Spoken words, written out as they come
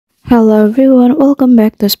Hello everyone, welcome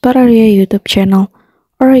back to Pencarian YouTube channel.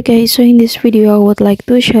 Alright guys, so in this video I would like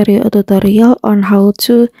to share you a tutorial on how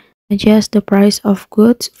to adjust the price of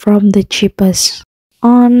goods from the cheapest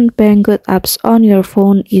on Banggood apps on your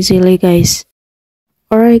phone easily guys.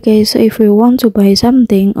 Alright guys, so if we want to buy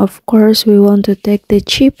something, of course we want to take the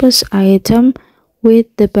cheapest item with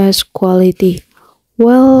the best quality.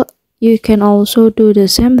 Well, you can also do the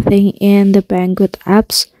same thing in the Banggood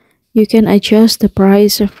apps. You can adjust the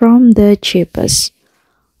price from the cheapest.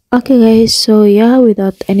 Okay guys, so yeah,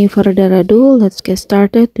 without any further ado, let's get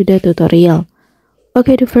started to the tutorial.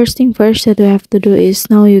 Okay, the first thing first that we have to do is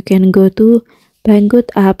now you can go to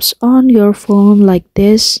Banggood apps on your phone like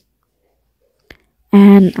this.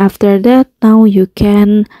 And after that, now you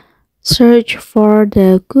can search for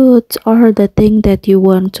the goods or the thing that you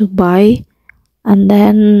want to buy. And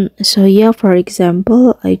then, so yeah, for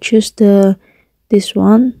example, I choose this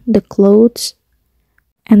one, the clothes,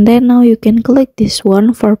 and then now you can click this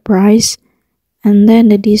one for price, and then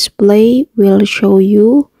the display will show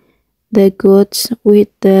you the goods with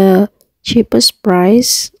the cheapest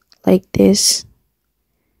price like this.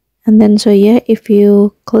 And then so yeah, if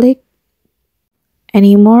you click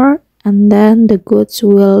anymore, and then the goods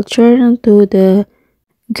will turn to the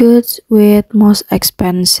goods with most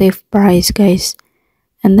expensive price guys.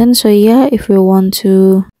 And then so yeah, if you want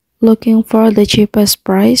to looking for the cheapest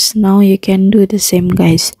price, now you can do the same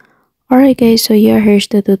guys. Alright guys, so yeah, here's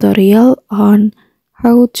the tutorial on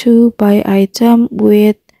how to buy item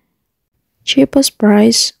with cheapest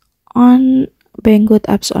price on Banggood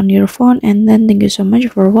apps on your phone. And then thank you so much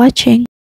for watching.